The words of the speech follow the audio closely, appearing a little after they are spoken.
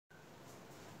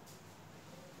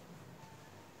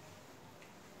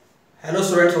Hello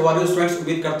students, how are you students.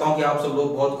 उम्मीद करता हूं कि आप सब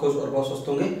लोग बहुत खुश और बहुत स्वस्थ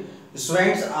होंगे।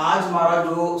 स्टूडेंट्स, आज हमारा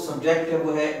जो सब्जेक्ट है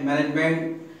वो है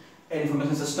मैनेजमेंट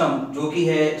इंफॉर्मेशन सिस्टम, जो कि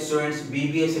है स्टूडेंट्स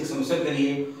बीबीए 6 सेमेस्टर के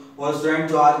लिए। और स्टूडेंट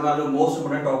जो आज हमारा जो मोस्ट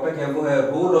इम्पोर्टेंट टॉपिक है वो है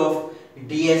role of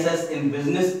DSS in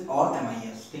business और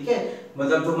एमआईएस। ठीक है,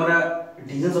 मतलब जो हमारा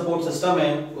डिसीजन सपोर्ट सिस्टम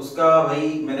है उसका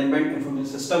भाई मैनेजमेंट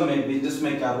इंफॉर्मेशन सिस्टम में बिजनेस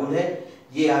में क्या रोल है,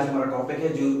 ये आज हमारा टॉपिक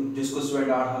है जो जिसको स्टूडेंट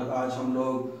आज हम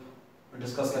लोग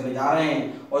डिस्कस करने जा रहे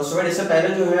हैं। और स्टूडेंट इससे पहले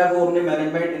जो है वो हमने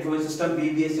management information system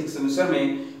BBA 6 semester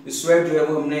में स्टूडेंट जो है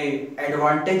वो हमने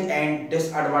advantage and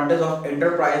disadvantage of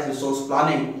enterprise resource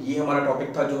planning, ये हमारा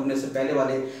टॉपिक था जो हमने इससे पहले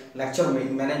वाले लेक्चर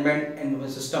में management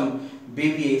information system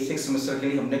BBA 6 semester के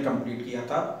लिए हमने कंप्लीट किया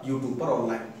था यूट्यूब पर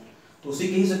ऑनलाइन। तो उसी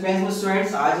के ही सीक्वेंस में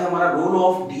स्टूडेंट्स आज है हमारा रोल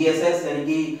ऑफ डीएसएस यानी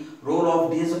कि role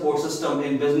of decision support system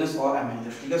in business और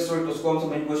एमआईएस। ठीक है स्टूडेंट, उसको हम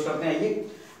समझने की कोशिश करते हैं।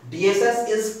 ये DSS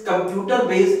is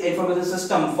computer-based information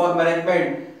system for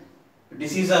management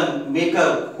decision maker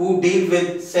who deal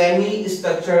with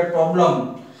semi-structured problem।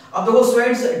 अब देखो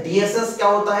स्टूडेंट्स, DSS क्या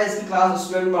होता है, इसकी क्लास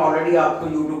स्टूडेंट मैं ऑलरेडी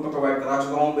आपको YouTube पर प्रोवाइड करा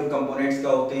चुका हूँ। विद कंपोनेंट्स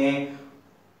क्या होते हैं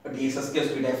DSS के,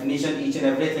 उसकी डेफिनेशन, ईच एंड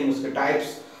एवरीथिंग, उसके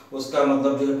टाइप्स, उसका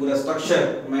मतलब जो है पूरा स्ट्रक्चर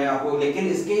मैं आपको, लेकिन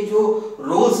इसके जो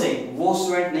रोल्स हैं वो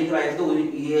स्टूडेंट नहीं कराए थे, तो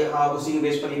ये हाँ उसी के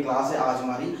बेस पर ये क्लास है आज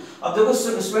हमारी। अब देखो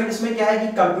स्टूडेंट, इसमें क्या है कि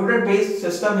कंप्यूटर बेस्ड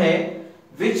सिस्टम है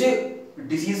विच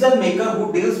decision maker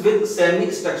who deals with semi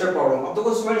structure problem. अब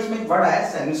देखो स्टूडेंट, इसमें एक वर्ड आया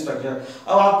सेमी स्ट्रक्चर।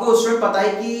 अब आपको स्टूडेंट पता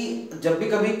है कि जब भी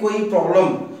कभी कोई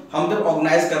प्रॉब्लम हम जब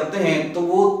ऑर्गेनाइज करते हैं तो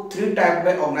वो 3 टाइप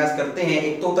में ऑर्गेनाइज करते हैं।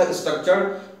 एक तो होता है स्ट्रक्चर्ड,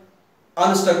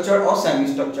 अनस्ट्रक्चर्ड और सेमी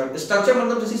स्ट्रक्चर्ड। स्ट्रक्चर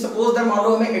मतलब जैसे सपोज दैट मान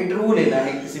लो हमें इंटरव्यू लेना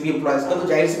है किसी भी एम्प्लॉयज का, तो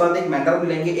जाहिर सी बात है एक मैनर में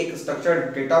लेंगे, एक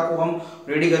स्ट्रक्चर्ड डेटा को हम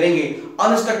रेडी करेंगे।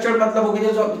 अनस्ट्रक्चर्ड मतलब हो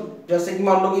गया जैसे कि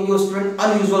मान लो कि जो स्टूडेंट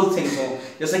अनयूजुअल थिंग्स हो,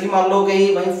 जैसे कि मान लो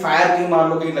कहीं वहीं फायर कहीं मान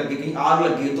लो कहीं लग गई, कहीं आग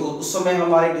लग गई, तो उस समय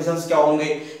हमारे डिसीजंस क्या होंगे,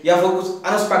 या फिर कुछ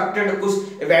अनएक्सपेक्टेड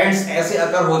कुछ इवेंट्स ऐसे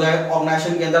अकर हो जाए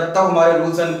ऑर्गेनाइजेशन के अंदर, तब हमारे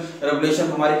रूल्स एंड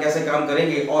रेगुलेशन हमारे कैसे काम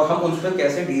करेंगे और हम उन पर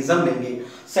कैसे डिसीजन लेंगे।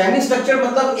 सेमी स्ट्रक्चर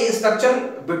मतलब ए structure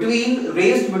between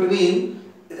raised between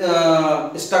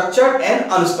structured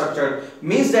and unstructured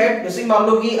means that, जैसे मान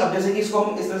लो कि अब जैसे कि इसको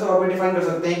हम इस तरह से और भी डिफाइन कर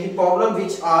सकते हैं कि problem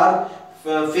which are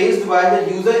faced by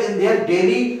the user in their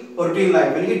daily routine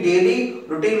life, यानी कि डेली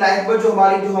रूटीन लाइफ में जो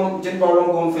हम जिन प्रॉब्लम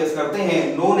को हम फेस करते हैं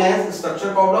known as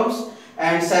structure problems,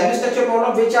 and semi structure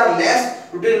problem which are less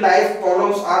routine life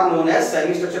problems are known as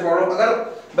semi structure problem. अगर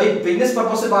भाई बिजनेस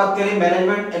पर्पस से बात करें,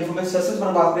 मैनेजमेंट इंफॉर्मेशन सिस्टम्स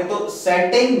पर बात करें, तो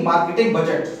setting marketing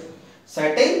budget,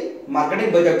 setting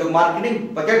marketing budget, जो मार्केटिंग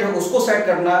बजट है उसको सेट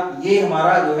करना, ये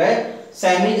हमारा जो है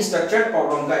सेमी स्ट्रक्चर्ड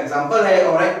प्रॉब्लम का एग्जांपल है।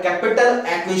 और capital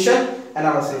acquisition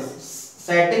analysis,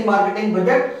 setting marketing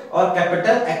budget और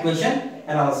कैपिटल एक्विजिशन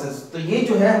एनालिसिस, तो ये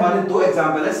जो है हमारे दो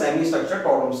एग्जांपल है सेमी स्ट्रक्चर्ड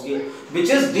प्रॉब्लम्स के,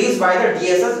 which is deals by the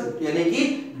DSS यानी कि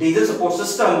decision support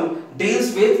system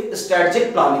deals with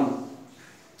strategic planning.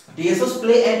 DSS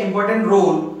play an important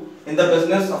role in the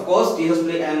business. Of course, DSS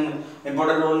play an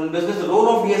important role in business. The role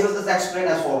of DSS is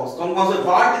explained as follows. कौन-कौन से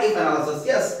what if analysis?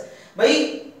 Yes, भाई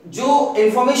जो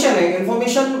information है,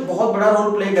 information बहुत बड़ा role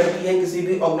play करती है किसी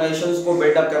भी ऑर्गेनाइजेशंस को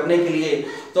बिल्डअप करने के लिए।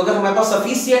 तो अगर हमारे पास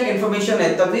सफिशिएंट इंफॉर्मेशन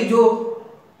है तभी जो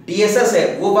DSS है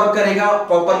वो वर्क करेगा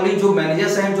प्रॉपर्ली। जो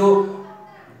मैनेजर्स हैं, जो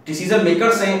डिसीजन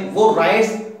मेकर्स हैं, वो राइट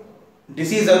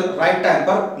डिसीजन राइट टाइम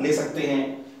पर ले सकते हैं।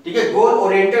 ठीक है, गोल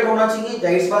ओरिएंटेड होना चाहिए।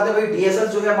 जाहिर सी बात है भाई डीएसएस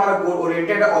जो है हमारा गोल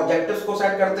ओरिएंटेड ऑब्जेक्टिव्स को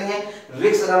सेट करते हैं,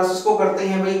 रिस्क एनालिसिस को करते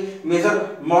हैं, भाई मेजर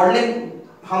मॉडलिंग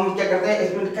हम क्या करते हैं,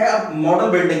 इसमें क्या है मॉडल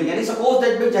बिल्डिंग, यानी सपोज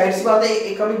दैट भाई जाहिर सी बात है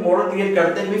एक हम मॉडल क्रिएट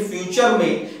करते हैं, फ्यूचर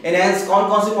में एनहांस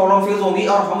कौन-कौन सी प्रॉब्लम फेस होंगी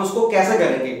और हम उसको कैसे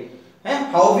करेंगे, हैं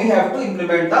how we have to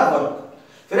implement the work.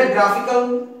 फिर graphical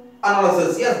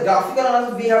analysis, yes graphical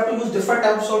analysis we have to use different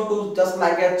types of tools just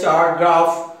like a chart,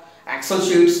 graph, Excel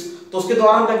sheets. तो उसके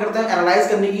द्वारा हम क्या करते हैं, एनालाइज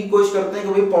करने की कोशिश करते हैं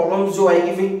कि भाई प्रॉब्लम्स जो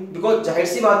आएगी, फिर बिकॉज़ जाहिर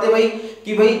सी बात है भाई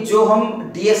कि भाई जो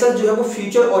हम डीएसएस जो है वो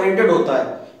फ्यूचर ओरिएंटेड होता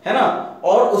है ना,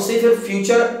 और उससे फिर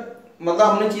फ्यूचर मतलब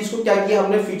हमने चीज को क्या किया,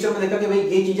 हमने फ्यूचर में देखा कि भाई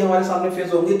ये चीजें हमारे सामने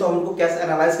फेस होंगी तो हम उनको कैसे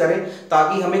एनालाइज करें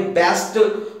ताकि हमें बेस्ट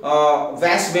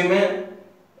वे में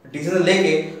डिसीजन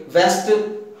लेके बेस्ट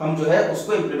हम जो है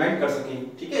उसको इंप्लीमेंट कर सकें।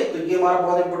 ठीक है, तो ये हमारा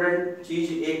बहुत इंपॉर्टेंट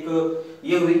चीज एक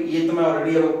ये हुई, ये तो मैं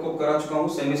ऑलरेडी आपको करा चुका हूँ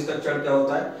सेमी स्ट्रक्चर्ड क्या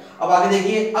होता है। अब आगे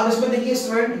देखिए, अब इसमें देखिए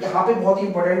स्टूडेंट यहाँ पे बहुत ही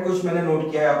इंपॉर्टेंट कुछ मैंने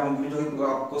नोट किया है आप लोगों के लिए जो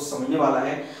आपको समझने वाला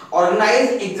है।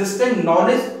 Organise existing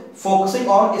knowledge focusing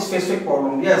on specific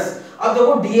problem. Yes, अब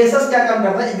देखो डीएसएस क्या काम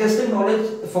करता है, existing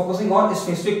knowledge focusing on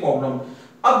specific problem.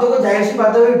 अब देखो जाहिर सी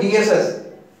बात है डीएसएस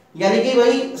यानी कि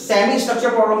भाई सेमी स्ट्रक्चर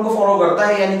प्रॉब्लम को फॉलो करता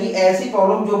है, यानी कि ऐसी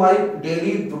प्रॉब्लम जो हमारी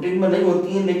डेली रूटीन में नहीं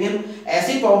होती है, लेकिन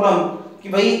ऐसी प्रॉब्लम कि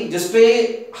भाई जिसपे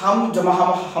हम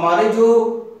हमारे जो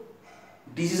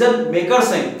डिसीजन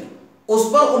मेकर्स हैं उस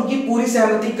पर उनकी पूरी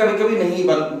सहमति कभी कभी नहीं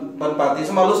बन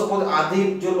पाती। मान लो सपोज आधी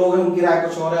जो लोग हैं उनकी राय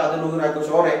कुछ और है, आधे लोगों की राय कुछ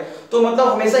और है, तो मतलब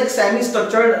हमेशा एक सेमी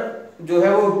स्ट्रक्चर्ड जो है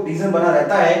वो डिसीजन बना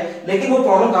रहता है, लेकिन वो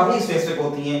प्रॉब्लम काफी स्पेसिफिक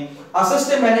होती है।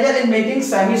 Assist manager in making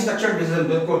semi structured decision,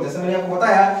 बिल्कुल जैसे मैंने आपको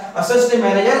बताया, असिस्ट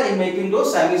मैनेजर इन मेकिंग दो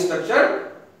सेमी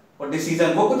स्ट्रक्चर्ड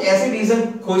डिसीजन, वो कुछ ऐसे डिसीजन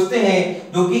खोजते हैं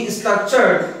जो कि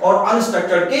स्ट्रक्चर्ड और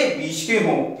अनस्ट्रक्चर्ड के बीच के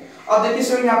हों। अब देखिए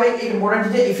स्टूडेंट यहाँ पे एक इंपॉर्टेंट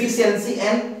चीज है इफिशियंसी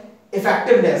एंड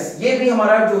इफेक्टिवनेस। ये भी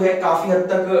हमारा जो है काफी हद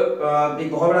तक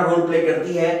एक बहुत बड़ा रोल प्ले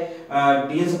करती है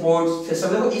डीएस सपोर्ट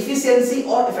सिस्टम। देखो इफिशियंसी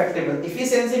और effectiveness,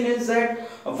 efficiency means that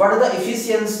what is the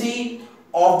efficiency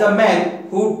of the man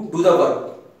who do the work,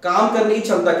 काम करने की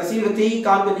क्षमता, किसी भी व्यक्ति की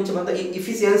काम करने की क्षमता,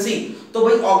 इफिशियंसी। तो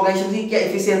भाई ऑर्गेनाइजेशन की क्या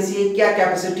इफिशियंसी है, क्या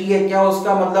कैपेसिटी है, क्या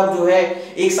उसका मतलब जो है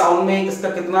एक साउंड में इसका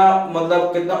कितना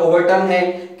मतलब कितना ओवरटर्न है,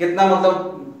 कितना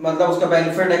मतलब उसका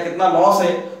बेनिफिट है, कितना लॉस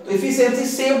है। तो efficiency,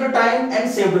 saved time and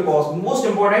saved cost. Most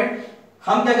important,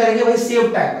 हम क्या करेंगे भाई,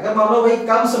 सेव टाइम। अगर मान लो भाई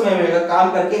कम समय में अगर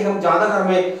काम करके हम ज्यादा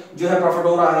हमें जो है प्रॉफिट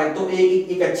हो रहा है, तो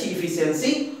एक अच्छी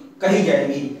इफिशियंसी कही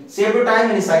जाएगी। सेव्ड टाइम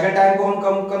यानी साइकिल टाइम को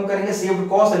हम कम करेंगे, सेव्ड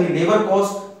कॉस्ट यानी लेबर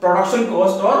कॉस्ट, प्रोडक्शन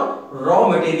कॉस्ट और रॉ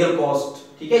मटेरियल कॉस्ट।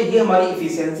 ठीक है, ये हमारी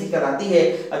इफिशियंसी कराती है।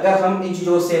 अगर हम इन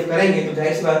चीजों को सेव करेंगे तो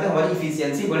जाहिर सी बात है हमारी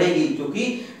इफिशियंसी बढ़ेगी, क्योंकि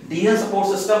DS support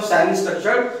system semi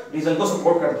structured reason को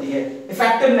सपोर्ट करती है।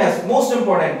 Effectiveness, most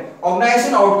important,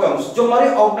 organisation outcomes, जो हमारे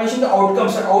ऑर्गेनाइजेशन के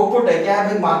आउटकम्स है, आउटपुट है, क्या है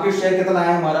भाई, मार्केट शेयर कितना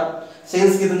है हमारा,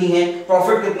 सेल्स कितनी है,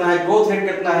 प्रॉफिट कितना है, ग्रोथ रेट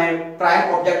कितना है,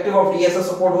 prime objective of DSS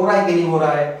support हो रहा है कि नहीं हो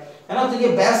रहा है ना। तो ये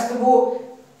बेस्ट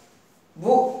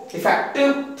वो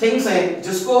इफेक्टिव थिंग्स हैं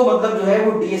जिसको मतलब जो है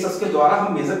वो डीएसएस के द्वारा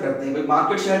हम मेजर करते हैं। भाई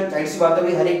मार्केट शेयर, जाहिर सी बात है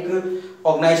भाई हर एक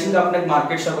ऑर्गेनाइजेशन का अपना एक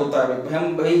मार्केट शेयर होता है।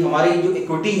 हम भाई हमारी जो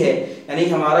इक्विटी है यानी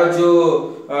हमारा जो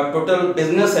टोटल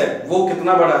बिजनेस है वो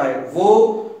कितना बड़ा है, वो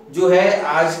जो है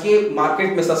आज के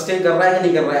मार्केट में सस्टेन कर रहा है कि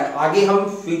नहीं कर रहा है, आगे हम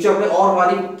फ्यूचर में और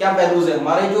हमारी क्या वैल्यूज है,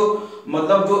 हमारे जो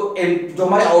मतलब जो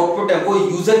हमारे आउटपुट है वो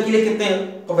यूजर के लिए कितने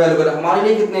वैल्यूएबल है, हमारे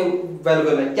लिए कितने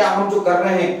वैल्यूएबल है, क्या हम जो कर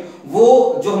रहे हैं वो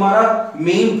जो हमारा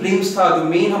मेन ड्रीम्स था, जो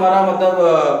मेन हमारा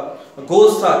मतलब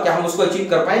गोल्स था, क्या हम उसको अचीव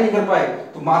कर पाए नहीं कर पाए।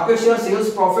 तो market share, sales,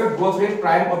 profit, growth rate,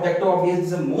 prime objective of this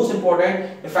is the most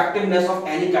important effectiveness of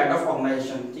any kind of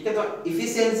organisation. ठीक है, तो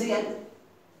efficiency and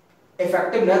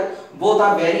effectiveness both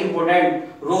are very important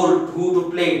role to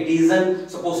play decision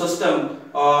support system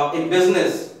in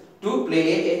business to play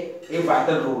a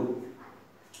vital role।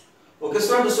 Okay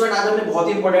student, आज हमने बहुत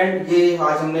ही important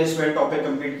आज हमने student topic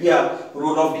complete किया,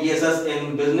 role of DSS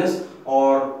in business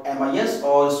और MIS.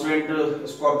 और student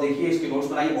इसको आप देखिए, इसके नोट्स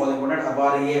बनाइए, बहुत इंपॉर्टेंट हर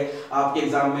बार ये आपके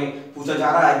एग्जाम में पूछा जा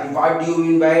रहा है कि what do you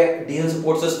mean by DSS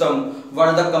support system, what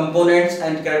are the components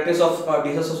and characteristics of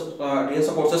DSS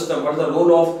support system, what is the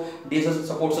role of DSS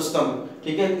support system.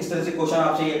 ठीक है, इस तरह से क्वेश्चन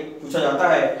आपसे पूछा जाता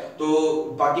है। तो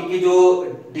बाकी के जो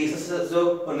डीएसएस जो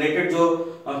रिलेटेड जो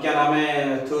क्या नाम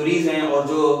है थ्योरीज हैं और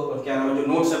जो क्या नाम है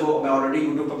जो नोट्स है वो मैं ऑलरेडी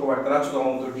यूट्यूब पर प्रोवाइड करा चुका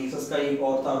हूं। तो डीएसएस का एक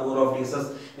और था role of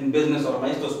DSS in business और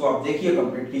एमआईएस, तो उसको आप देखिए,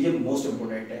 कंप्लीट कीजिए, मोस्ट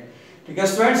इंपोर्टेंट है। ठीक है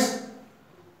स्टूडेंट्स,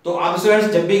 तो आप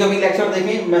स्टूडेंट्स जब भी कभी लेक्चर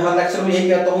देखें, मैं हर लेक्चर में यही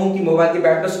कहता हूं कि मोबाइल की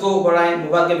ब्राइटनेस को बढ़ाएं,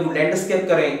 मोबाइल के व्यू लैंडस्केप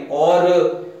करें,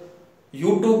 और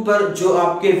YouTube पर जो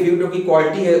आपके वीडियो की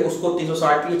क्वालिटी है उसको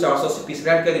 360 या 480p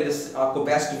सेट करें, जिससे आपको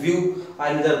बेस्ट व्यू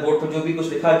आए। नजर बोर्ड पर जो भी कुछ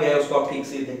लिखा गया है उसको आप ठीक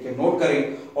से देख के नोट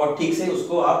करें और ठीक से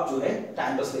उसको आप जो है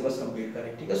टाइम पर सिलेबस कंप्लीट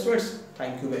करें। ठीक है students,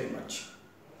 thank you very much.